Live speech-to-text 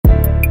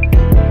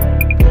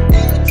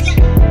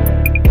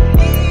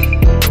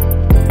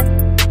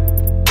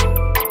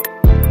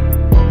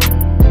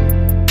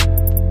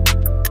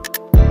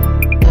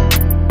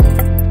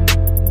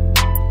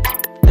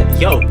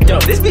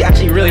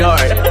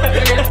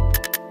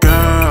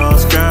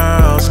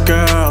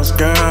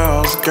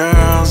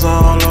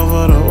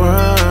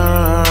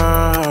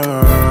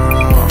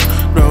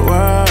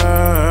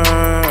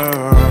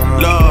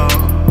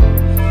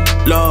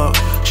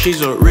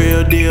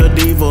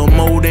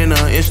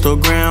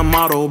Instagram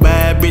model.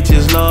 Bad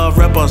bitches love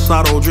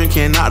reposado,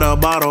 drinking out the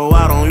bottle.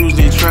 I don't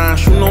usually try and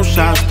shoot no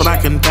shots, but I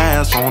can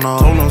pass on her.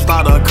 Told them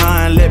start a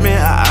kind, let me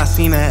I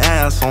seen her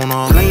ass on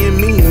her.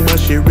 Playing mean, but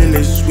she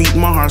really sweet.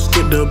 My heart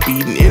skipped a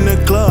beat. In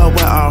the club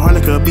where our heart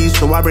like a beat,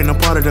 so I bring a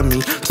part of the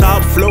me.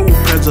 Top flow,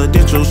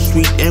 presidential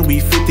suite, and we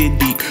 50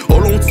 deep.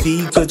 Hold on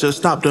T, could just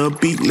stop the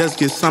beat, let's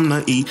get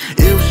something to eat.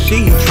 If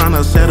she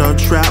tryna set a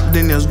trap,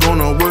 then it's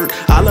gonna work.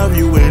 I love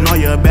you and all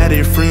your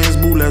baddie friends,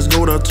 boo, let's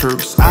go to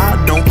Turks.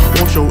 I don't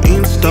want your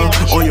Insta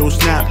or your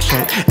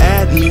Snapchat.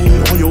 Add me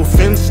on your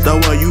finsta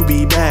where you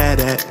be bad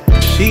at.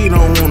 She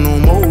don't want no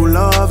more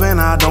love and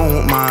I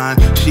don't mind.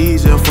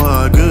 She's here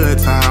for a good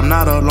time,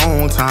 not a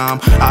long time.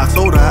 I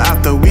told her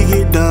after we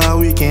get done,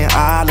 we can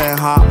island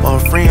hop. A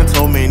friend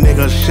told me,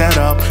 nigga, shut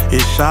up,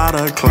 it's shot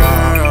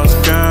o'clock. Girls,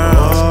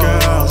 girls,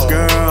 girls,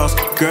 girls,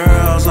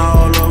 girls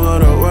all over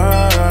the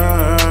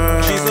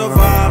world. She's a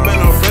vibe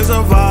and her friends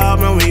a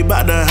vibe, and we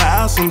bout to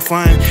have some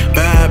fun.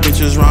 Bad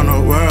bitches round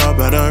the world,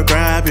 better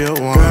grab your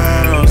one.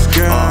 Girls,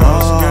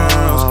 girls,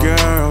 girls,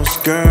 girls,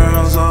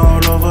 girls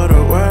all over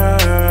the world.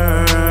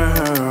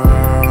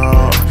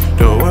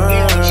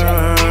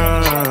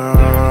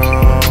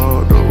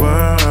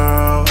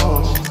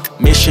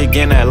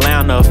 Michigan,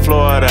 Atlanta,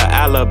 Florida,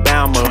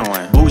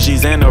 Alabama.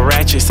 Bougies and the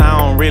ratchets, I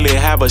don't really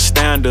have a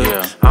standard.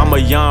 I'm a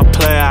young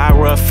player, I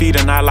rub feet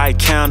and I like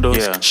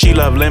candles. She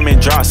love lemon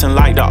drops and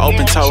like to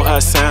open toe her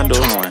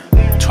sandals.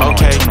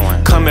 Okay,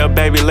 come here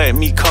baby, let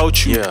me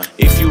coach you.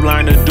 If you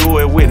learn to do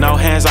it with no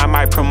hands, I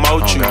might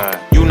promote you.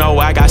 You know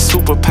I got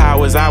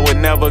superpowers, I would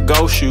never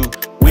ghost you.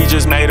 We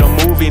just made a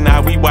movie,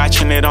 now we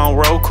watching it on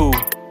Roku.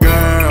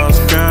 Girls,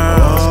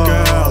 girls,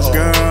 girls,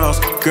 girls,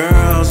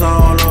 girls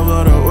all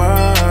over the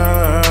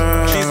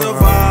world. She's a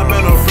vibe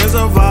and her friends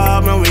a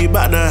vibe, and we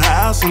bout to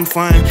have some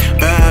fun.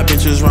 Bad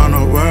bitches round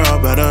the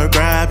world, better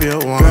grab your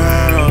one.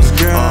 Girls,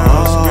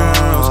 girls,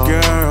 girls,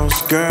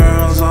 girls,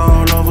 girls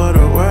all over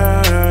the world.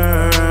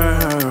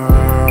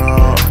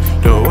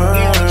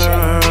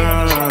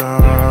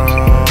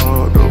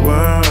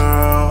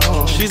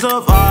 She's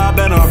a vibe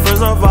and her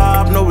friends a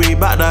vibe, no we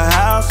bout to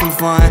have some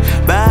fun.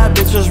 Bad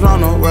bitches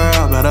round the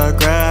world, better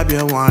grab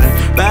your one.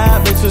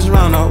 Bad bitches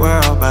round the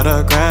world,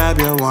 better grab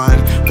your one.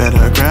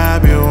 Better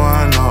grab your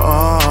one,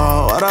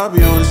 oh. What up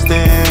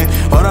Houston,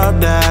 what up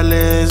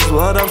Dallas,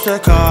 what up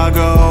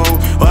Chicago,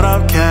 what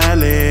up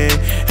Cali,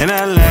 in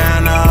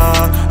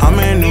Atlanta, I'm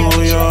in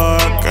New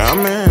York,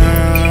 I'm in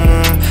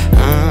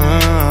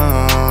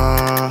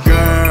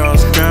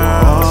girls,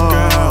 girls,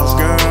 girls,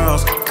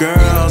 girls,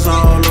 girls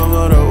all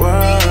over the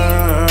world.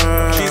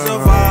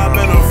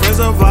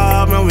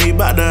 We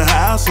bout to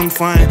have some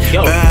fun.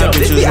 Yo, bad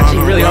this bitches be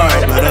actually really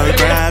hard. Better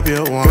grab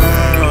your one.